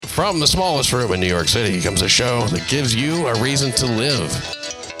From the smallest room in New York City comes a show that gives you a reason to live.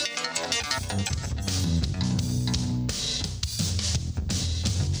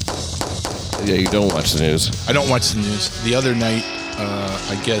 Yeah, you don't watch the news. I don't watch the news. The other night,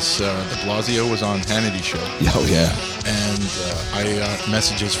 I guess de Blasio was on Hannity's show. Oh, yeah. And I got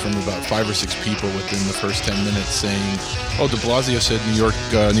messages from about 5 or 6 people within the first 10 minutes saying, oh, de Blasio said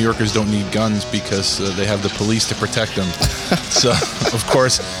New Yorkers don't need guns because they have the police to protect them. So, of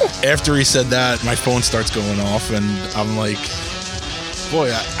course, after he said that, my phone starts going off, and I'm like,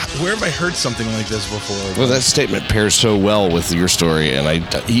 boy, where have I heard something like this before? Well, that statement pairs so well with your story, and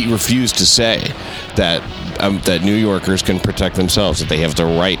he refused to say that New Yorkers can protect themselves, that they have the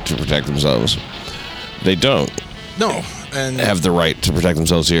right to protect themselves. They don't. No. And have the right to protect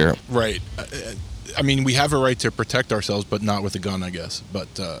themselves here. Right. I mean, we have a right to protect ourselves, but not with a gun, I guess. But,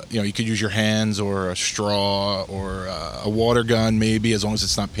 you could use your hands or a straw or a water gun, maybe, as long as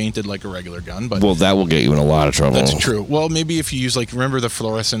it's not painted like a regular gun. But well, that will get you in a lot of trouble. That's true. Well, maybe if you use, remember the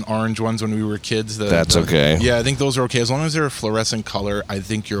fluorescent orange ones when we were kids? That's okay. Yeah, I think those are okay. As long as they're a fluorescent color, I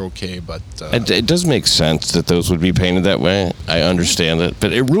think you're okay. But it does make sense that those would be painted that way. I understand it.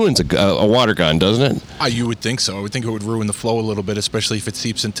 But it ruins a water gun, doesn't it? You would think so. I would think it would ruin the flow a little bit, especially if it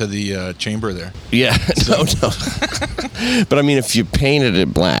seeps into the chamber there. Yeah, no. But I mean, if you painted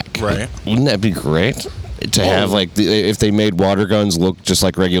it black, right? Wouldn't that be great to have if they made water guns look just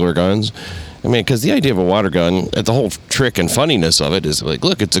like regular guns? I mean, because the idea of a water gun, the whole trick and funniness of it is like,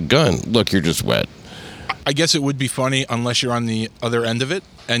 look, it's a gun. Look, you're just wet. I guess it would be funny unless you're on the other end of it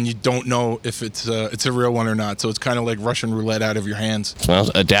and you don't know if it's a real one or not. So it's kind of like Russian roulette out of your hands. Well,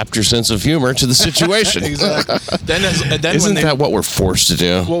 adapt your sense of humor to the situation. Exactly. Then isn't that what we're forced to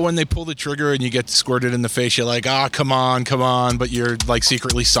do? Well, when they pull the trigger and you get squirted in the face, you're like, come on, but you're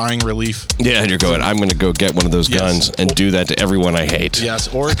secretly sighing relief. Yeah, and you're going, I'm going to go get one of those guns and do that to everyone I hate.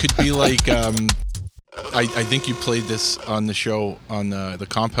 Yes, or it could be like... I think you played this on the show, on the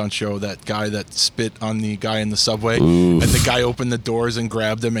Compound show, that guy that spit on the guy in the subway. Oof. And the guy opened the doors and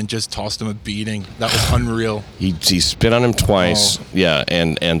grabbed him and just tossed him a beating. That was unreal. He spit on him twice. Oh. Yeah,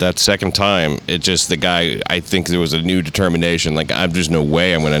 and that second time, the guy, I think there was a new determination. There's no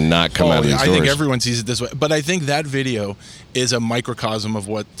way I'm going to not come out of these doors. I think everyone sees it this way. But I think that video is a microcosm of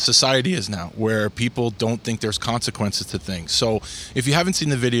what society is now, where people don't think there's consequences to things. So if you haven't seen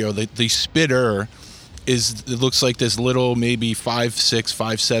the video, the spitter... it looks like this little maybe 5'6",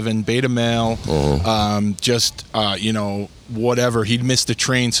 5'7" beta male, whatever. He'd missed the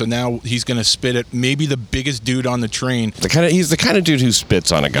train, so now he's going to spit at maybe the biggest dude on the train. He's the kind of dude who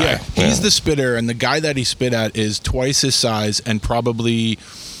spits on a guy. Yeah, he's the spitter, and the guy that he spit at is twice his size and probably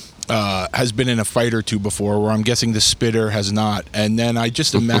has been in a fight or two before, where I'm guessing the spitter has not. And then I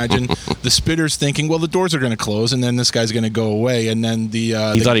just imagine the spitter's thinking, well, the doors are going to close, and then this guy's going to go away. And then he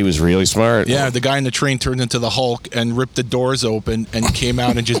thought he was really smart. Yeah, the guy in the train turned into the Hulk and ripped the doors open and came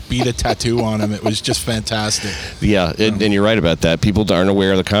out and just beat a tattoo on him. It was just fantastic. Yeah, and you're right about that. People aren't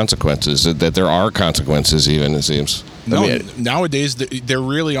aware of the consequences, that there are consequences even, it seems. No, nowadays there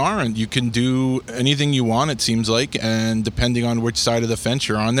really aren't. You can do anything you want, it seems like, and depending on which side of the fence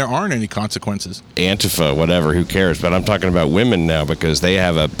you're on, there aren't any consequences. Antifa, whatever, who cares? But I'm talking about women now, because they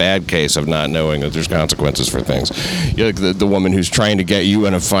have a bad case of not knowing that there's consequences for things. Like the woman who's trying to get you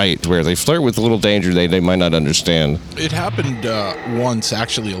in a fight, where they flirt with a little danger they might not understand. It happened once,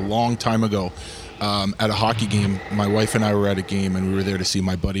 actually, a long time ago. At a hockey game. My wife and I were at a game, and we were there to see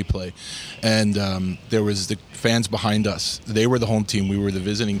my buddy play. And there was the fans behind us. They were the home team. We were the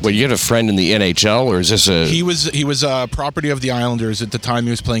visiting team. Well, you had a friend in the NHL, or is this a... He was property of the Islanders at the time. He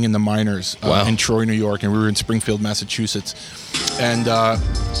was playing in the minors in Troy, New York, and we were in Springfield, Massachusetts. And...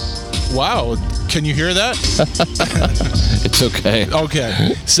 wow, can you hear that? It's okay.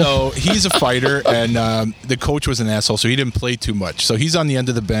 Okay, so he's a fighter, and the coach was an asshole, so he didn't play too much. So he's on the end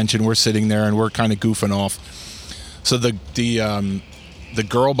of the bench, and we're sitting there, and we're kind of goofing off. So the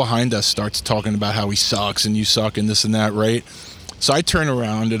girl behind us starts talking about how he sucks, and you suck, and this and that, right? So I turn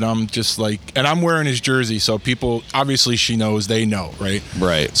around, and I'm just like, and I'm wearing his jersey, so people, obviously she knows, they know, right?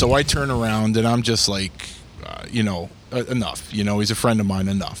 Right. So I turn around, and I'm just like, enough. He's a friend of mine,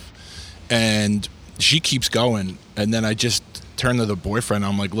 enough. And she keeps going, and then I just turn to the boyfriend.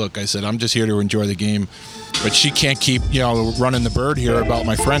 I'm like, look, I said, I'm just here to enjoy the game, but she can't keep, running the bird here about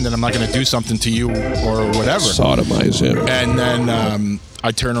my friend, and I'm not going to do something to you or whatever. Sodomize him. And then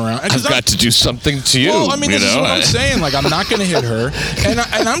I turn around. I've got to do something to you. Well, I mean, this is what I'm saying. Like, I'm not going to hit her, and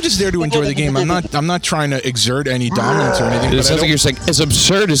I'm just there to enjoy the game. I'm not trying to exert any dominance or anything. It sounds like you're saying, as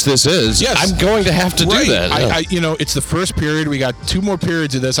absurd as this is, yes, I'm going to have to do that. Yeah. It's the first period. We got 2 more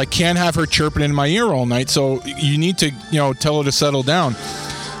periods of this. I can't have her chirping in my ear all night. So you need to, tell her to settle down.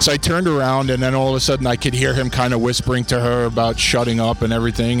 So I turned around, and then all of a sudden I could hear him kind of whispering to her about shutting up and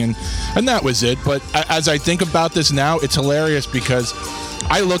everything, and that was it. But as I think about this now, it's hilarious because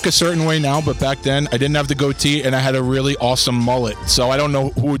I look a certain way now, but back then I didn't have the goatee and I had a really awesome mullet. So I don't know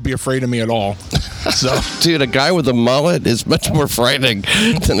who would be afraid of me at all. So, dude, a guy with a mullet is much more frightening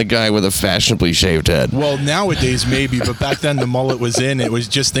than a guy with a fashionably shaved head. Well, nowadays maybe, but back then the mullet was in. It was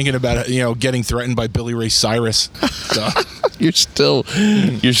just thinking about it, getting threatened by Billy Ray Cyrus. So. You're still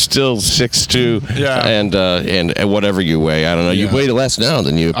 6'2", yeah, and whatever you weigh, I don't know. You weigh less now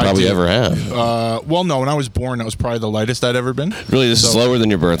than you probably ever have. Well, no, when I was born, that was probably the lightest I'd ever been. Really, this is lower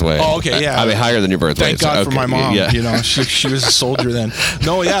than your birth weight. Oh, okay, yeah. I mean, higher than your birth weight. Thank God for my mom. Yeah. She was a soldier then.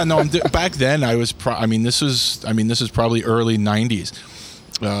 No, yeah, no. Back then, I was. This is probably early '90s.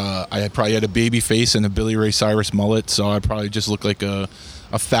 I probably had a baby face and a Billy Ray Cyrus mullet, so I probably just looked like a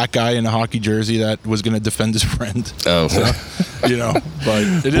fat guy in a hockey jersey that was going to defend his friend. Oh. So, but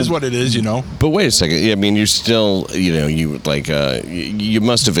it is what it is, But wait a second. I mean, you're still, you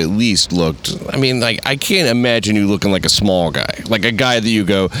must have at least looked, I can't imagine you looking like a small guy. Like a guy that you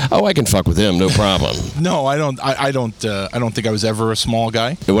go, oh, I can fuck with him, no problem. No, I don't think I was ever a small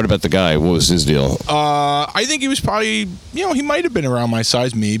guy. And what about the guy? What was his deal? I think he was probably, he might have been around my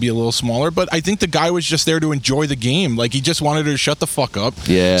size, maybe a little smaller, but I think the guy was just there to enjoy the game. Like, he just wanted to shut the fuck up.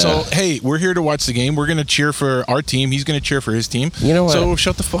 Yeah. So, hey, we're here to watch the game. We're going to cheer for our team. He's going to cheer for his team. You know what? So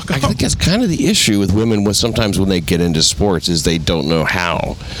shut the fuck up. I think that's kind of the issue with women sometimes when they get into sports is they don't know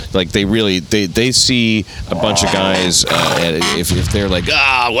how. Like, they see a bunch of guys, if they're like,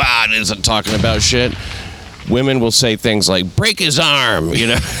 wow, it isn't talking about shit. Women will say things like, break his arm,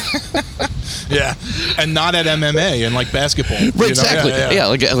 Yeah, and not at MMA and like basketball. Right, exactly.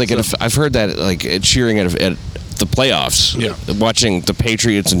 Yeah. I've heard that like cheering at the playoffs, watching the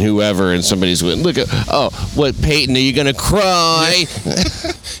Patriots and whoever, and somebody's going, look at, what, Peyton, are you gonna cry?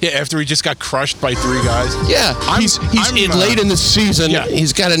 Yeah, after he just got crushed by 3 guys. Yeah, he's late in the season. Yeah.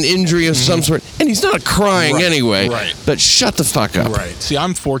 He's got an injury of some sort, and he's not crying anyway. Right. But shut the fuck up. Right. See,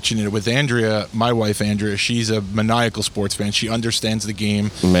 I'm fortunate with Andrea, my wife Andrea. She's a maniacal sports fan. She understands the game.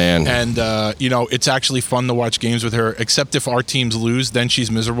 Man. And it's actually fun to watch games with her. Except if our teams lose, then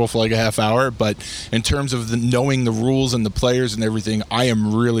she's miserable for like a half hour. But in terms of knowing the rules and the players and everything, I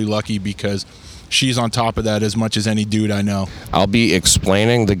am really lucky because she's on top of that as much as any dude I know. I'll be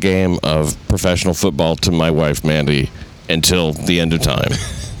explaining the game of professional football to my wife, Mandy, until the end of time.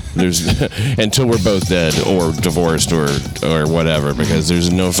 Until we're both dead or divorced or whatever, because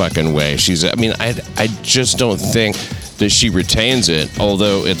there's no fucking way. I just don't think that she retains it,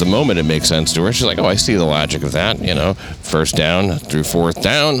 although at the moment it makes sense to her. She's like, I see the logic of that, first down through fourth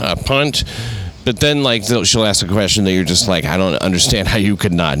down, a punt. But then, she'll ask a question that you're just like, I don't understand how you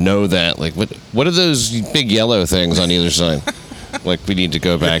could not know that. Like, what are those big yellow things on either side? Like, we need to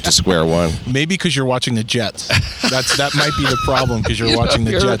go back to square one. Maybe because you're watching the Jets. That might be the problem, because you're watching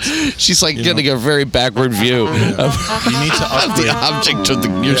the Jets. She's getting a very backward view of, you need to upgrade. The object of the.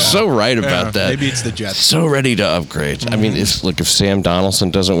 You're so right about that. Maybe it's the Jets. So ready to upgrade. Mm-hmm. I mean, if Sam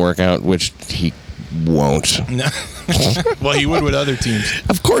Donaldson doesn't work out, which he won't. Well, he would with other teams.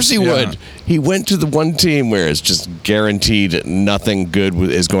 Of course he would. He went to the one team where it's just guaranteed nothing good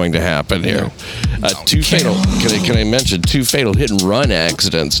is going to happen here. Two fatal. Can I mention 2 fatal hit and run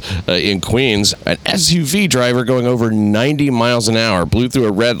accidents in Queens? An SUV driver going over 90 miles an hour blew through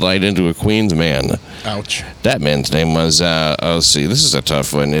a red light into a Queens man. Ouch. That man's name was. Let's see. This is a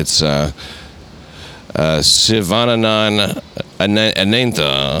tough one. It's Sivananand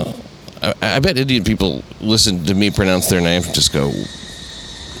Anantha. I bet Indian people listen to me pronounce their name and just go,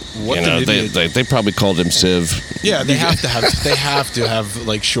 they probably called him Siv. Yeah, they have to have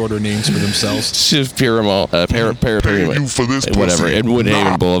like shorter names for themselves. Siv Piramal, whatever, in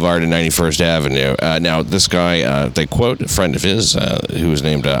Woodhaven Boulevard and 91st Avenue. Now, this guy, they quote a friend of his who was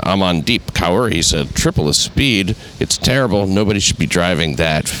named Amandeep Kaur. He said, triple the speed. It's terrible. Nobody should be driving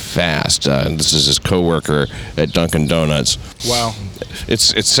that fast. This is his coworker at Dunkin' Donuts. Wow. It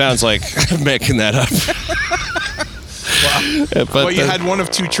sounds like I'm making that up. Wow. But you had one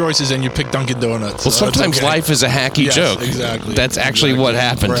of 2 choices and you picked Dunkin' Donuts. Well, sometimes life is a hacky joke. Exactly. That's actually what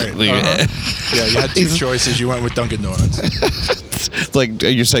happened. Right. Yeah, you had 2 choices. You went with Dunkin' Donuts. Like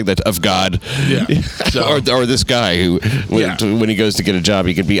you're saying that of God. Yeah. So, or this guy who, when he goes to get a job,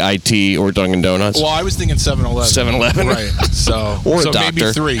 he could be IT or Dunkin' Donuts. Well, I was thinking 7-Eleven. 7-Eleven. Right. So, or a doctor.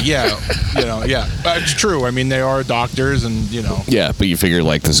 Maybe 3. Yeah. It's true. I mean, they are doctors and, Yeah, but you figure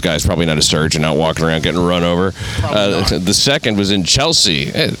this guy's probably not a surgeon out walking around getting run over. The second was in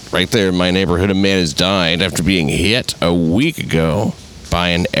Chelsea. Right there in my neighborhood, a man has died after being hit a week ago by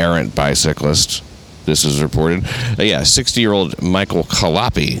an errant bicyclist. This is reported. 60-year-old Michael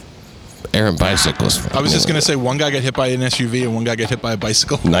Kalapi, errant bicyclist. I was just going to say, one guy got hit by an SUV and one guy got hit by a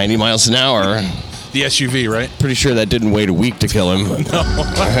bicycle. 90 miles an hour. The SUV, right? Pretty sure that didn't wait a week to kill him. No,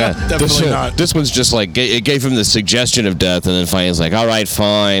 definitely not. This one's just like, it gave him the suggestion of death, and then finally he's like, all right,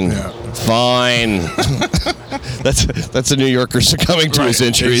 fine. Yeah. Fine. That's a New Yorker succumbing to his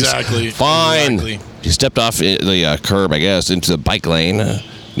injuries. Exactly. Fine. Exactly. He stepped off the curb, I guess, into the bike lane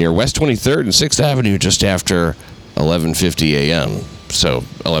near West 23rd and 6th Avenue just after 11:50 a.m. So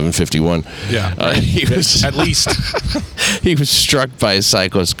 11:51. Yeah, he was at least he was struck by a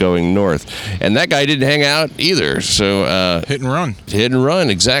cyclist going north, and that guy didn't hang out either. So hit and run,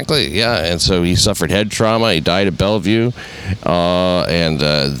 exactly. Yeah, and so he suffered head trauma. He died at Bellevue, and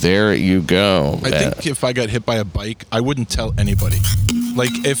there you go. I think if I got hit by a bike, I wouldn't tell anybody.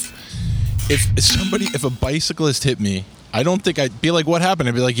 Like if a bicyclist hit me, I don't think I'd be like, what happened?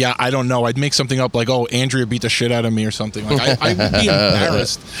 I'd be like, yeah, I don't know. I'd make something up like, oh, Andrea beat the shit out of me or something. Like, I would be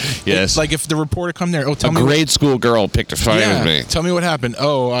embarrassed. Yes. Like if the reporter come there, tell me. A grade school girl picked a fight with me. Tell me what happened.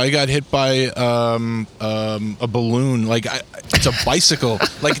 Oh, I got hit by a balloon. Like it's a bicycle.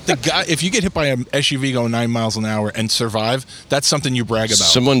 Like the guy, if you get hit by an SUV going 9 miles an hour and survive, that's something you brag about.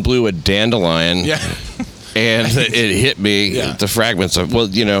 Someone blew a dandelion. Yeah. And it hit me, the fragments of,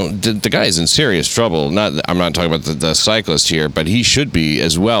 the guy's in serious trouble. I'm not talking about the cyclist here, but he should be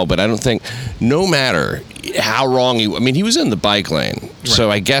as well. But I don't think, no matter how wrong he was in the bike lane. Right. So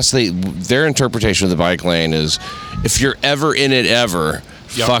I guess their interpretation of the bike lane is, if you're ever in it ever,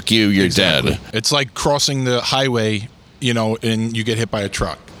 fuck you, you're dead. It's like crossing the highway, and you get hit by a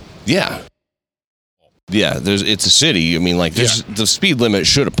truck. Yeah. Yeah, it's a city. I mean, the speed limit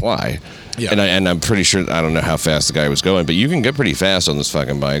should apply. Yeah. And I'm pretty sure, I don't know how fast the guy was going, but you can get pretty fast on those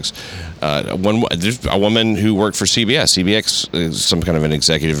fucking bikes. There's a woman who worked for CBS. CBS is some kind of an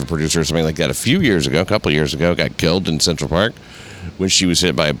executive producer or something like that. A couple of years ago, got killed in Central Park when she was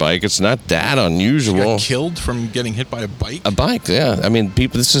hit by a bike. It's not that unusual. She got killed from getting hit by a bike? A bike, yeah. I mean,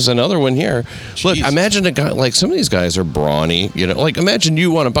 people. This is another one here. Jeez. Look, imagine a guy, like some of these guys are brawny, like imagine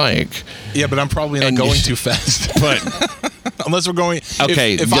you on a bike. Yeah, but I'm probably not going too fast. But unless we're going,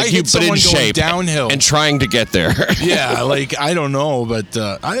 okay, if I hit someone going downhill and trying to get there. Yeah, I don't know, but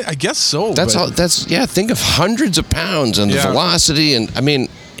I guess so. Think of hundreds of pounds and the velocity, and I mean,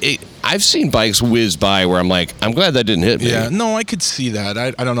 I've seen bikes whiz by where I'm like, I'm glad that didn't hit me. Yeah, no, I could see that.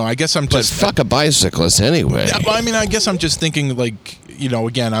 I don't know. I guess I'm just... But fuck a bicyclist anyway. Yeah, but I mean, I guess I'm just thinking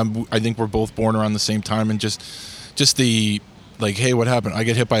again, I think we're both born around the same time, and just the... Like, hey, what happened? I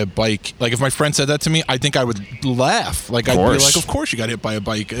get hit by a bike. Like, if my friend said that to me, I think I would laugh. Like, I'd be like, of course you got hit by a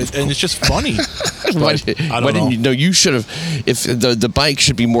bike. And it's just funny. Why didn't you know? You should have, if the bike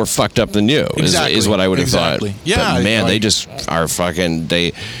should be more fucked up than you, is what I would have thought. Yeah. But man, they just are fucking,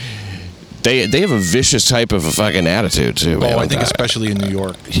 they have a vicious type of a fucking attitude, too. Man. I think especially in New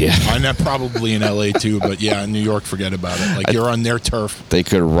York. Yeah. I'm not probably in L.A., too, but yeah, in New York, forget about it. Like, you're on their turf. They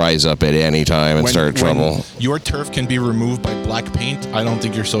could rise up at any time and start trouble. When your turf can be removed by black paint, I don't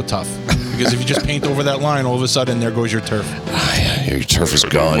think you're so tough. Because if you just paint over that line, all of a sudden, there goes your turf. Your turf is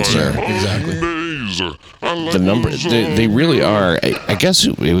gone, sir. Exactly. The number, they really are. I guess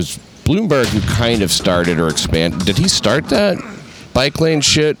it was Bloomberg who kind of started or expanded. Did he start that bike lane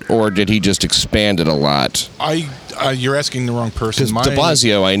shit, or did he just expand it a lot? You're asking the wrong person. Because de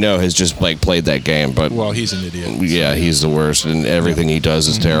Blasio, I know, has just played that game, but he's an idiot. Yeah, he's the worst, and everything he does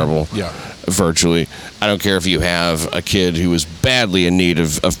is terrible. Yeah, virtually. I don't care if you have a kid who is badly in need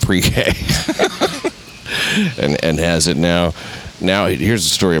of pre-K and has it now. Now, here's the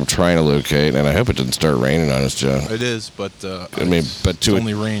story I'm trying to locate, and I hope it doesn't start raining on us, Joe. It is, but to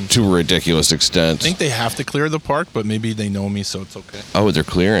only rain. To a ridiculous extent. I think they have to clear the park, but maybe they know me, so it's okay. Oh, they're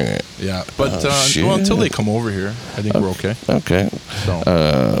clearing it. Yeah, but until they come over here, I think we're okay. Okay. So.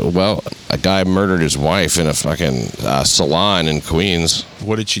 A guy murdered his wife in a fucking salon in Queens.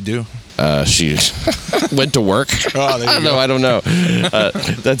 What did she do? She went to work. Oh, there you go. I don't know.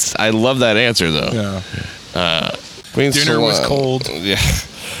 I love that answer, though. Yeah. Queen's Dinner salon. was cold. Yeah.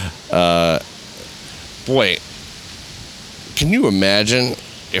 Boy, can you imagine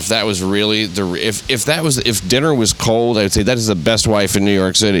if that was really if dinner was cold? I would say that is the best wife in New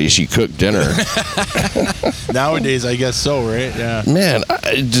York City. She cooked dinner. Nowadays, I guess so, right? Yeah. Man,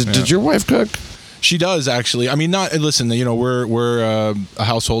 did your wife cook? She does, actually. I mean, listen. We're a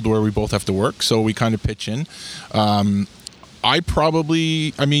household where we both have to work, so we kind of pitch in.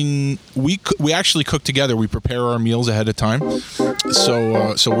 We actually cook together. We prepare our meals ahead of time,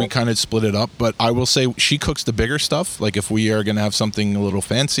 so we kind of split it up. But I will say she cooks the bigger stuff. Like if we are going to have something a little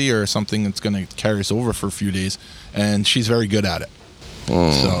fancy or something that's going to carry us over for a few days, and she's very good at it.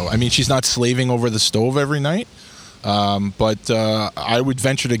 So, I mean, she's not slaving over the stove every night. But I would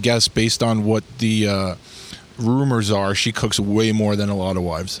venture to guess, based on what the rumors are, she cooks way more than a lot of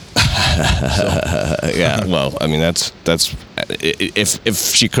wives. Yeah, well, I mean, that's if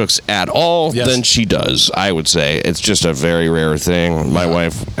she cooks at all, then she does. I would say it's just a very rare thing. My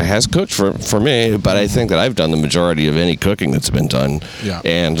wife has cooked for me, but I think that I've done the majority of any cooking that's been done. Yeah.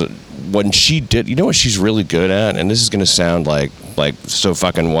 And when she did, you know what she's really good at, and this is going to sound like so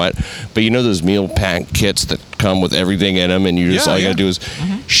fucking what, but you know those meal pack kits that come with everything in them, and you just all you gotta do is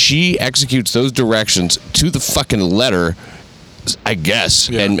she executes those directions to the fucking letter, I guess,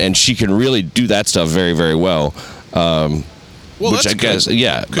 and she can really do that stuff very, very well. Well, which that's I guess,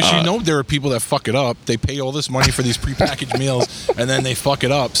 good. Because you know there are people that fuck it up. They pay all this money for these prepackaged meals, and then they fuck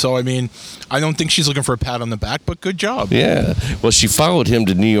it up. So, I mean, I don't think she's looking for a pat on the back, but good job. Yeah. Well, she followed him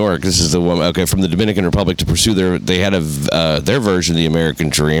to New York. This is the woman, from the Dominican Republic to pursue they had their version of the American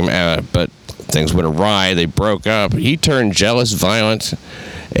dream, but things went awry. They broke up. He turned jealous, violent,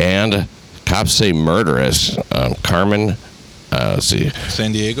 and cops say murderous. Carmen... let's see.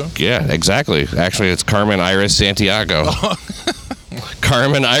 San Diego? Yeah, exactly. Actually, it's Carmen Iris Santiago.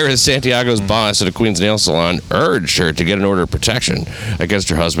 Carmen Iris Santiago's boss at a Queens nail salon urged her to get an order of protection against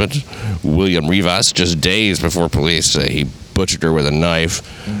her husband, William Rivas, just days before police say he butchered her with a knife.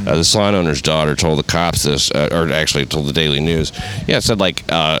 The salon owner's daughter told the cops this, or actually told the Daily News. Yeah, it said,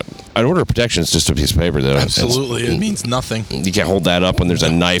 an order of protection is just a piece of paper, though. Absolutely. It means nothing. You can't hold that up when there's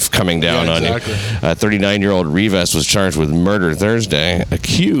a knife coming down on you. 39-year-old Rivas was charged with murder Thursday,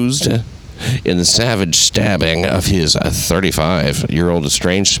 accused in the savage stabbing of his 35-year-old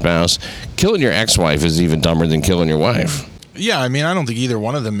estranged spouse. Killing your ex-wife is even dumber than killing your wife. Yeah, I mean, I don't think either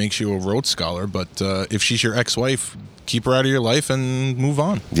one of them makes you a Rhodes Scholar, but if she's your ex-wife, keep her out of your life and move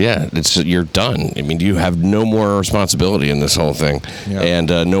on. Yeah, you're done. I mean, you have no more responsibility in this whole thing, and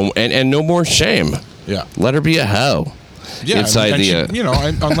no more shame. Yeah, let her be a hoe. Yeah,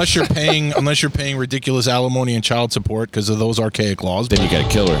 unless you're paying ridiculous alimony and child support because of those archaic laws. Then you got to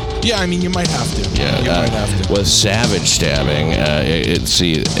kill her. Yeah, I mean, you might have to. Yeah, you might have to. Was savage stabbing.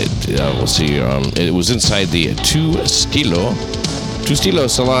 We'll see. It was inside the Tu Estilo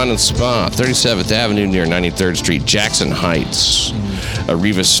Salon and Spa, 37th Avenue near 93rd Street, Jackson Heights.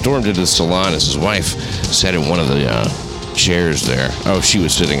 Rivas stormed into the salon as his wife sat in one of the chairs there. Oh, she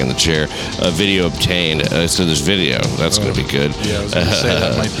was sitting in the chair. A video obtained. So there's video. That's going to be good. Yeah, I was going to say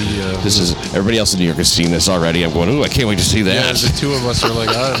that might be... this is... Everybody else in New York has seen this already. I'm going, ooh, I can't wait to see that. Yeah, the two of us are like,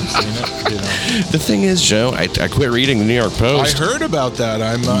 I haven't seen it. You know. The thing is, Joe, I quit reading the New York Post. I heard about that.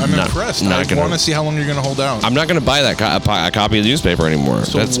 I'm impressed. I want to see how long you're going to hold out. I'm not going to buy that a copy of the newspaper anymore.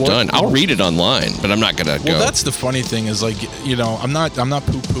 So that's done. I'll read it online, but I'm not going to go. Well, that's the funny thing is, I'm not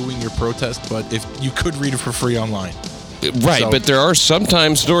poo-pooing your protest, but if you could read it for free online. Right, but there are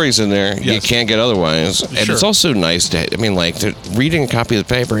sometimes stories in there you can't get otherwise, and it's also nice to. I mean, reading a copy of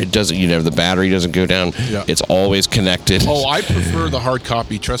the paper, it doesn't. The battery doesn't go down. Yeah. It's always connected. Oh, I prefer the hard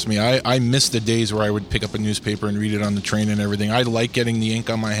copy. Trust me, I miss the days where I would pick up a newspaper and read it on the train and everything. I like getting the ink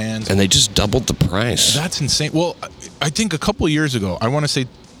on my hands. And they just doubled the price. That's insane. Well, I think a couple of years ago, I want to say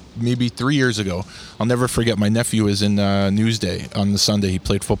maybe 3 years ago, I'll never forget, my nephew was in Newsday on the Sunday. He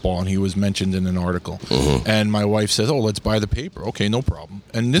played football, and he was mentioned in an article. And my wife says, let's buy the paper. Okay, no problem.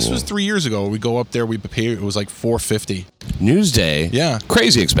 And this was 3 years ago. We go up there, we pay, it was like $4.50. Newsday? Yeah.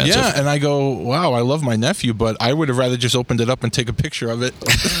 Crazy expensive. Yeah, and I go, wow, I love my nephew, but I would have rather just opened it up and take a picture of it.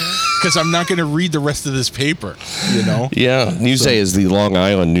 Because I'm not going to read the rest of this paper, Yeah, Newsday is the Long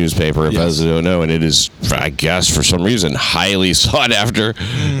Island newspaper, if those don't know, and it is, I guess, for some reason, highly sought after,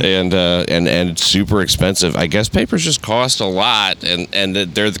 and super expensive. I guess papers just cost a lot, and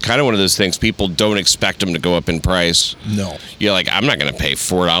they're kind of one of those things people don't expect them to go up in price. No. You're like, I'm not going to pay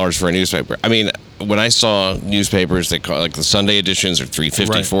 $4 for a newspaper. I mean, when I saw newspapers, they call the Sunday editions are $3.50,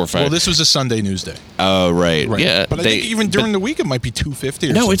 $4.50. Well, this was a Sunday Newsday. Oh, right. Yeah, but I think even during the week it might be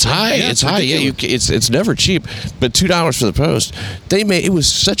 $2.50. No, it's high. Yeah, it's high. Yeah, it's never cheap. But $2 for the Post. It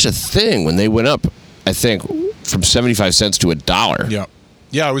was such a thing when they went up. I think from 75 cents to $1. Yeah.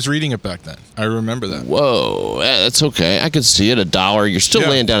 Yeah, I was reading it back then. I remember that. Whoa, that's okay. I could see it, $1. You're still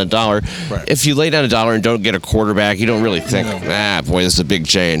laying down $1. Right. If you lay down $1 and don't get a quarterback, you don't really think, boy, this is a big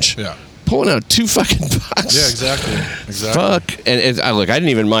change. Yeah. Pulling out $2 bucks. Yeah, exactly. Fuck. And look, I didn't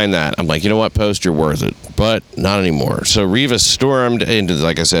even mind that. I'm like, you know what, Post, you're worth it. But not anymore. So Rivas stormed into,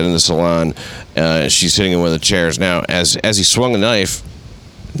 like I said, in the salon. She's sitting in one of the chairs. Now, as he swung the knife,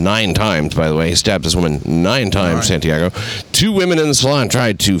 9 times, by the way. He stabbed this woman 9 times, Santiago. 2 women in the salon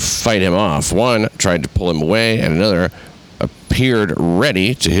tried to fight him off. One tried to pull him away, and another appeared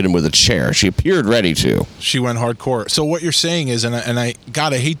ready to hit him with a chair. She appeared ready to. She went hardcore. So what you're saying is, and I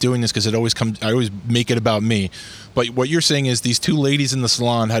hate doing this because I always make it about me. But what you're saying is these two ladies in the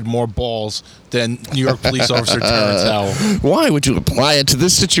salon had more balls than New York police officer Terrence Howell. Why would you apply it to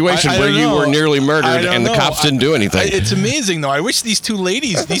this situation where you were nearly murdered and the cops didn't do anything? It's amazing, though. I wish these two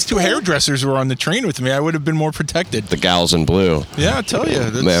hairdressers were on the train with me. I would have been more protected. The gals in blue. Yeah, I tell you.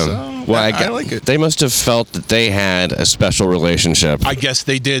 I like it. They must have felt that they had a special relationship. I guess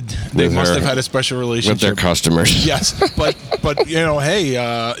they did. They must have had a special relationship. With their customers. Yes, but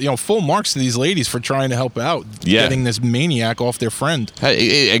hey, full marks to these ladies for trying to help out. Yeah. Getting this maniac off their friend.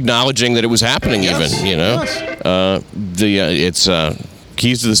 Acknowledging that it was happening even, Yes. It's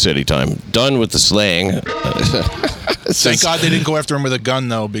Keys to the City time. Done with the slaying. Thank God they didn't go after him with a gun,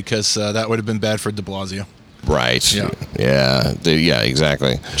 though, because that would have been bad for de Blasio. Right. Yeah. Yeah,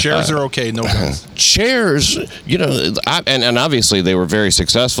 exactly. Chairs are okay, no guns. Chairs, and obviously they were very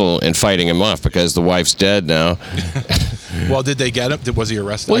successful in fighting him off because the wife's dead now. Well, did they get him? Was he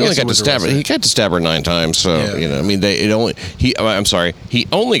arrested? Well, he got to stab her. He got to stab her 9 times. So he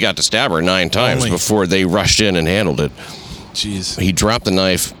only got to stab her 9 times before they rushed in and handled it. Jeez. He dropped the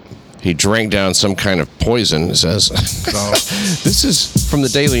knife. He drank down some kind of poison. It says. This is from the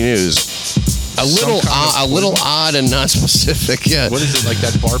Daily News. A little odd and not specific. Yeah. What is it, like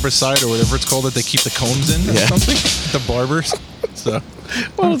that barbicide or whatever it's called that they keep the combs in or something? The barbers. So.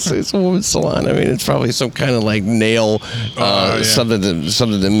 Well, it's a woman's salon. I mean, it's probably some kind of like nail, something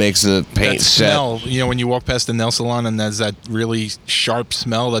that makes the paint that set. Smell, when you walk past the nail salon and there's that really sharp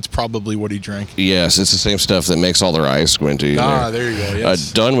smell, that's probably what he drank. Yes, it's the same stuff that makes all their eyes squinty. There you go.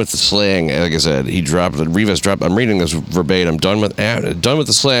 Yes. Done with the slaying. Like I said, Rivas dropped. I'm reading this verbatim. Done with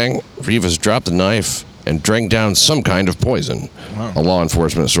the slaying. Rivas dropped the knife and drank down some kind of poison. Wow. A law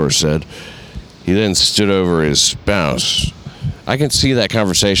enforcement source said. He then stood over his spouse. I can see that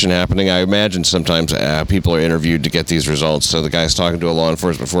conversation happening. I imagine sometimes people are interviewed to get these results. So the guy's talking to a law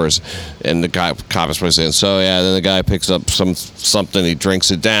enforcement force, and the cop is probably saying, then the guy picks up something, he drinks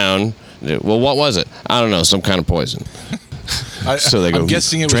it down. Well, what was it? I don't know, some kind of poison. So they go, I'm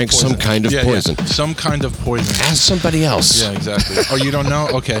guessing it was drank poison. some kind of poison. Yeah. Some kind of poison. Ask somebody else. Yeah, exactly. Oh, you don't know?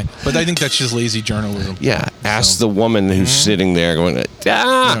 Okay. But I think that's just lazy journalism. Yeah. Ask the woman who's sitting there going,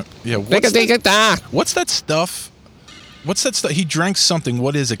 What's that stuff? What's that stuff? He drank something.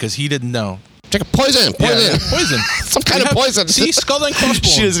 What is it? Because he didn't know. Take a poison. Yeah, poison. Some kind of poison. See, skull and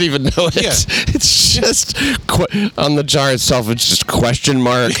crossbones. She doesn't even know it. Yeah. It's just on the jar itself. It's just question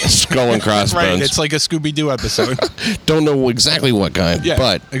mark skull and crossbones. Right. It's like a Scooby-Doo episode. Don't know exactly what kind,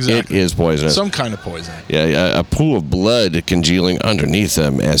 but it is poisonous. Some kind of poison. Yeah, a pool of blood congealing underneath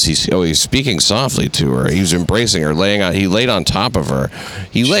him as he's speaking softly to her. He was embracing her, he laid on top of her.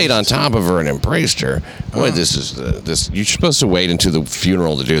 He laid on top of her and embraced her. Boy, this is this. You're supposed to wait until the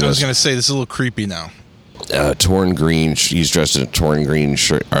funeral to do this. I was going to say this is a little creepy now. Torn green. He's dressed in a torn green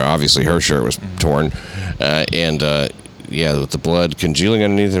shirt. Obviously, her shirt was torn, with the blood congealing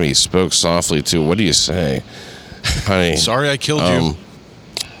underneath him, he spoke softly to. What do you say, honey? Sorry, I killed you.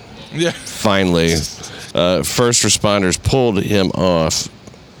 Yeah. Finally, first responders pulled him off.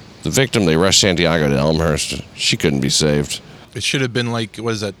 The victim, they rushed Santiago to Elmhurst. She couldn't be saved. It should have been like,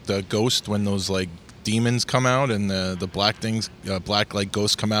 what is that, the Ghost, when those like demons come out and the black things, black like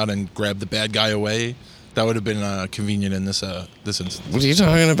ghosts come out and grab the bad guy away. That would have been convenient in this instance. What are you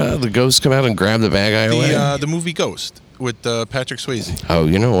talking about? The ghosts come out and grab the bad guy away? The movie Ghost with Patrick Swayze. Oh,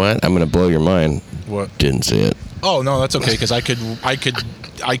 you know what? I'm going to blow your mind. What? Didn't see it. Oh no, that's okay because I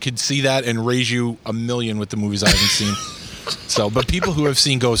could see that and raise you a million with the movies I haven't seen. So, but people who have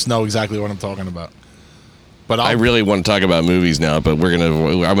seen Ghost know exactly what I'm talking about. But I really want to talk about movies now, but I'm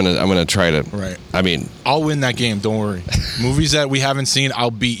gonna try to. Right. I mean, I'll win that game. Don't worry. Movies that we haven't seen, I'll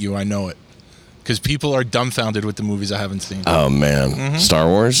beat you. I know it. Because people are dumbfounded with the movies I haven't seen. Oh man, Star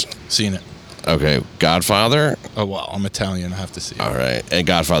Wars. Seen it. Okay, Godfather. Oh well, I'm Italian. I have to see it. All right, and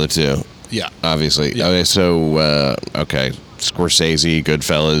Godfather 2. Yeah. Obviously. Yeah. Okay, so Scorsese,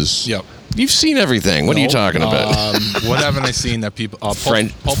 Goodfellas. Yep. You've seen everything. What are you talking about? What haven't I seen that people? Pulp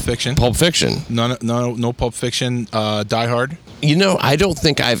Fiction. Pulp Fiction. No Pulp Fiction. Die Hard. I don't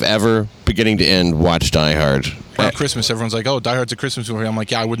think I've ever, beginning to end, watched Die Hard. Around Christmas, everyone's like, "Oh, Die Hard's a Christmas movie." I'm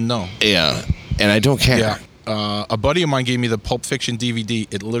like, "Yeah, I wouldn't know." Yeah, and I don't care. Yeah. A buddy of mine gave me the Pulp Fiction DVD.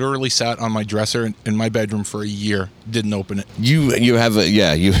 It literally sat on my dresser in my bedroom for a year. Didn't open it. You have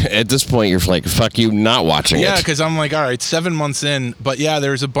you at this point you're like, fuck you, not watching it. Yeah, because I'm like, all right, 7 months in, but yeah,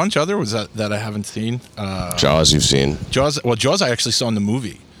 there's a bunch of other ones that I haven't seen. Jaws you've seen. Jaws I actually saw in the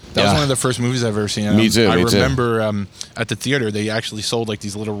movie. That was one of the first movies I've ever seen. Me too. I remember at the theater they actually sold like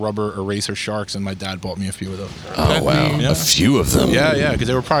these little rubber eraser sharks, and my dad bought me a few of those. Oh wow, a few of them. Yeah, because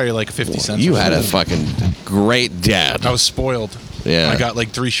they were probably like 50 cents. You had a fucking great dad. I was spoiled. Yeah, I got like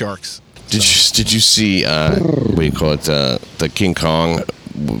 3 sharks. Did you see what do you call it? The King Kong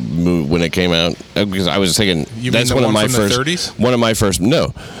movie when it came out? Because I was thinking that's one of my first. The 30s? One of my first.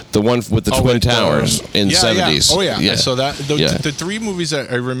 No, the one with the Twin Towers in the 70s. Yeah. Oh yeah. So that the 3 movies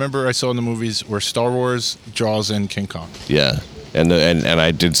that I remember I saw in the movies were Star Wars, Jaws, and King Kong. Yeah. And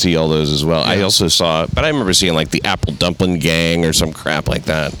I did see all those as well. Yeah. I also saw, but I remember seeing like the Apple Dumpling Gang or some crap like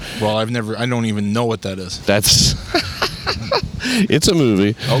that. Well, I don't even know what that is. That's. It's a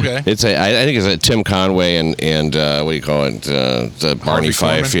movie. Okay. I think it's a Tim Conway and what do you call it? The Barney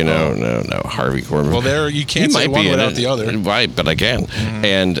Fife. You know, no, Harvey Korman. Well, there you can't say one without the other. Right, but I can. Mm-hmm.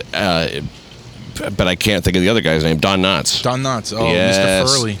 And but I can't think of the other guy's name. Don Knotts. Don Knotts. Oh, yes.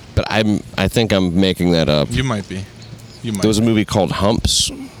 Mr. Furley. But I think I'm making that up. You might be. There was a movie called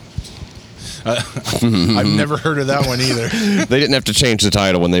Humps. I've never heard of that one either. They didn't have to change the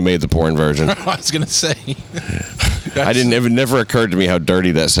title when they made the porn version. I was gonna say. It never occurred to me how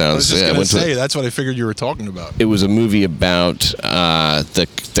dirty that sounds. I was just gonna say that's what I figured you were talking about. It was a movie about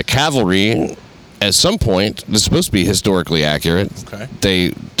the cavalry. At some point, this is supposed to be historically accurate. Okay.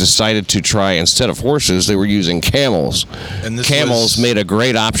 They decided to try, instead of horses, they were using camels. And camels made a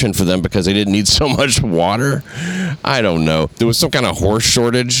great option for them because they didn't need so much water. I don't know. There was some kind of horse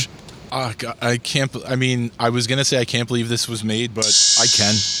shortage. God, I can't. I mean, I was gonna say I can't believe this was made, but I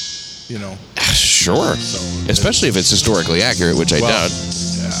can. You know. Sure. Especially if it's historically accurate, which I doubt.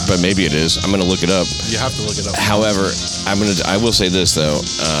 Yeah. But maybe it is. I'm going to look it up. You have to look it up. However, I will say this though,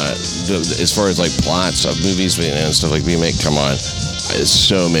 as far as like plots of movies and stuff like we make, come on, there's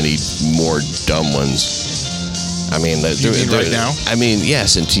so many more dumb ones. I mean, right now? I mean,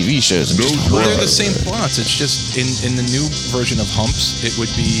 yes, in TV shows. They're the same plots. It's just in the new version of Humps, it would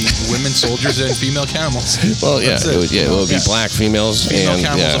be women soldiers and female camels. Well, yeah, it would be black females and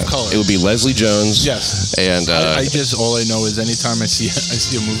camels of color. It would be Leslie Jones. Yes, and all I know is anytime I see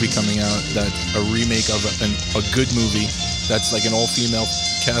a movie coming out that's a remake of a good movie that's like an all-female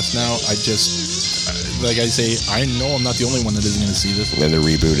cast now, I just like I say, I know I'm not the only one that isn't going to see this. And they're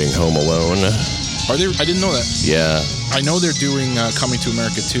rebooting Home Alone. Are they? I didn't know that. Yeah. I know they're doing Coming to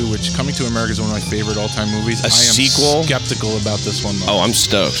America 2, which Coming to America is one of my favorite all-time movies. A sequel? I am skeptical about this one, though. Oh, I'm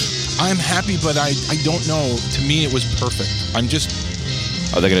stoked. I'm happy, but I don't know. To me, it was perfect. I'm just...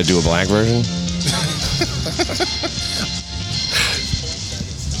 Are they going to do a black version?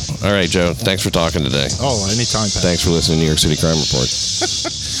 All right, Joe. Thanks for talking today. Oh, anytime, Pat. Thanks for listening to New York City Crime Report.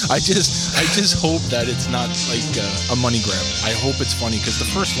 I just hope that it's not like a money grab. I hope it's funny because the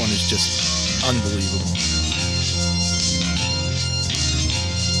first one is just unbelievable.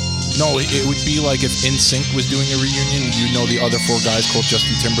 No, it would be like if NSYNC was doing a reunion. You know, the other 4 guys called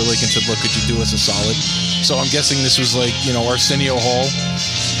Justin Timberlake and said, "Look, could you do us a solid?" So I'm guessing this was like, you know, Arsenio Hall.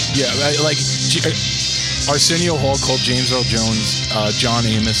 Yeah, like Arsenio Hall called James Earl Jones, John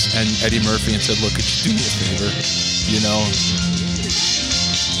Amos, and Eddie Murphy and said, "Look, could you do me a favor?" You know.